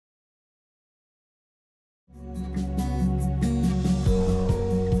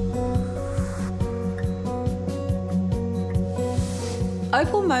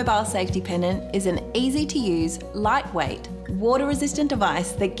Opel Mobile Safety Pendant is an easy-to-use, lightweight, water-resistant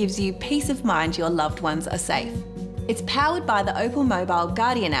device that gives you peace of mind your loved ones are safe. It's powered by the Opel Mobile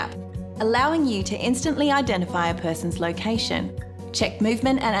Guardian app, allowing you to instantly identify a person's location, check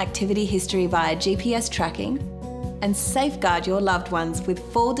movement and activity history via GPS tracking, and safeguard your loved ones with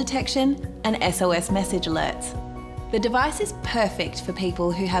fall detection and SOS message alerts. The device is perfect for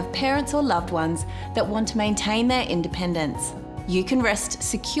people who have parents or loved ones that want to maintain their independence. You can rest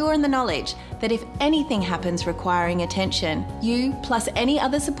secure in the knowledge that if anything happens requiring attention, you plus any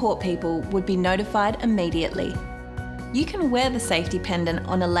other support people would be notified immediately. You can wear the safety pendant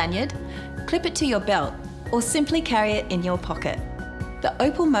on a lanyard, clip it to your belt, or simply carry it in your pocket. The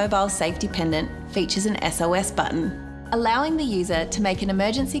Opel Mobile Safety Pendant features an SOS button, allowing the user to make an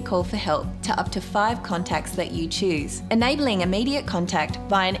emergency call for help to up to 5 contacts that you choose, enabling immediate contact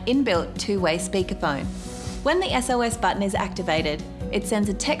via an inbuilt two-way speakerphone. When the SOS button is activated, it sends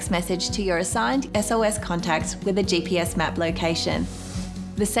a text message to your assigned SOS contacts with a GPS map location.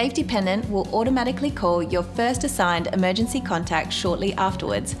 The safety pendant will automatically call your first assigned emergency contact shortly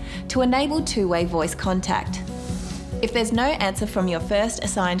afterwards to enable two-way voice contact. If there's no answer from your first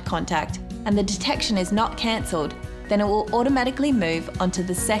assigned contact and the detection is not cancelled, then it will automatically move onto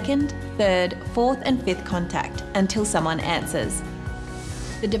the second, third, fourth and fifth contact until someone answers.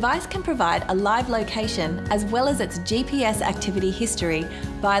 The device can provide a live location as well as its GPS activity history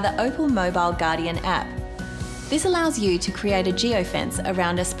via the Opel Mobile Guardian app. This allows you to create a geofence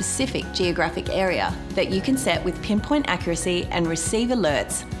around a specific geographic area that you can set with pinpoint accuracy and receive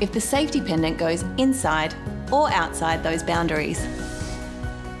alerts if the safety pendant goes inside or outside those boundaries.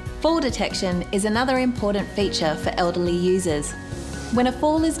 Fall detection is another important feature for elderly users. When a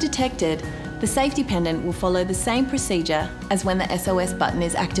fall is detected, the safety pendant will follow the same procedure as when the SOS button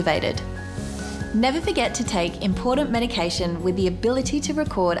is activated. Never forget to take important medication with the ability to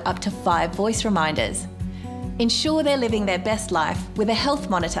record up to 5 voice reminders. Ensure they're living their best life with a health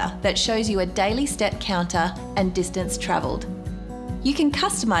monitor that shows you a daily step counter and distance travelled. You can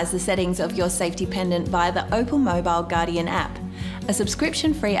customise the settings of your safety pendant via the Opel Mobile Guardian app, a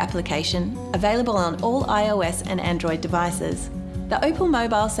subscription-free application available on all iOS and Android devices. The Opel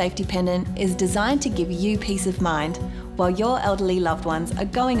Mobile Safety Pendant is designed to give you peace of mind while your elderly loved ones are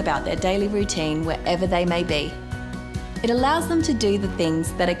going about their daily routine wherever they may be. It allows them to do the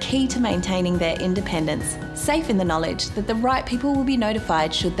things that are key to maintaining their independence, safe in the knowledge that the right people will be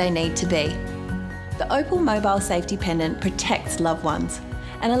notified should they need to be. The Opel Mobile Safety Pendant protects loved ones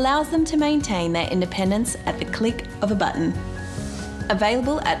and allows them to maintain their independence at the click of a button.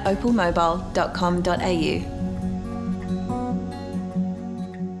 Available at opelmobile.com.au.